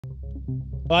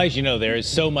Well, as you know, there is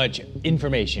so much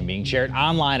information being shared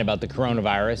online about the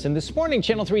coronavirus. And this morning,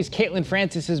 Channel 3's Caitlin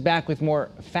Francis is back with more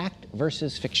fact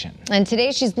versus fiction. And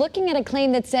today she's looking at a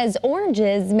claim that says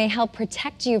oranges may help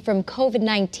protect you from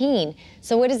COVID-19.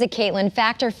 So what is it, Caitlin,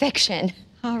 fact or fiction?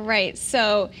 All right,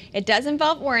 so it does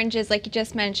involve oranges, like you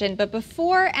just mentioned, but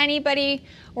before anybody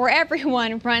or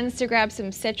everyone runs to grab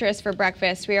some citrus for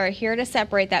breakfast, we are here to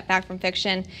separate that fact from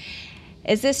fiction.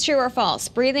 Is this true or false?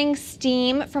 Breathing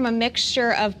steam from a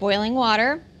mixture of boiling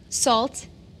water, salt,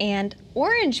 and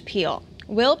orange peel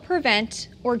will prevent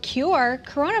or cure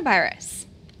coronavirus.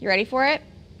 You ready for it?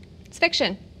 It's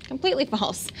fiction. Completely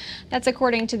false. That's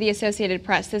according to the Associated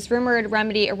Press. This rumored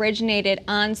remedy originated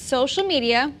on social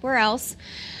media. Where else?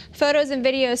 Photos and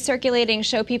videos circulating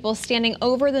show people standing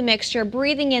over the mixture,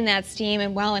 breathing in that steam,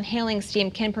 and while inhaling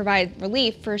steam can provide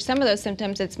relief for some of those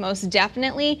symptoms, it's most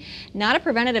definitely not a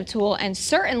preventative tool and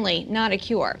certainly not a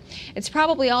cure. It's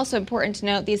probably also important to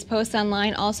note these posts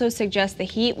online also suggest the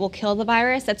heat will kill the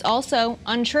virus. That's also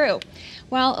untrue.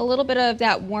 While a little bit of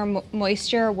that warm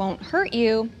moisture won't hurt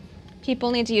you,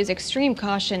 people need to use extreme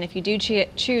caution if you do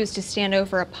choose to stand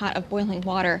over a pot of boiling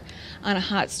water on a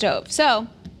hot stove. So,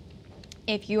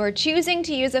 if you are choosing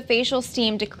to use a facial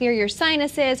steam to clear your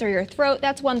sinuses or your throat,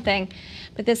 that's one thing.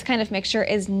 But this kind of mixture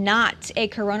is not a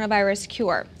coronavirus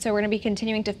cure. So we're going to be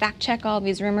continuing to fact check all of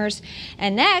these rumors.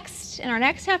 And next, in our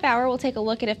next half hour, we'll take a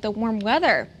look at if the warm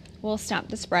weather will stop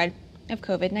the spread of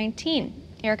COVID-19.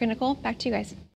 Eric and Nicole, back to you guys.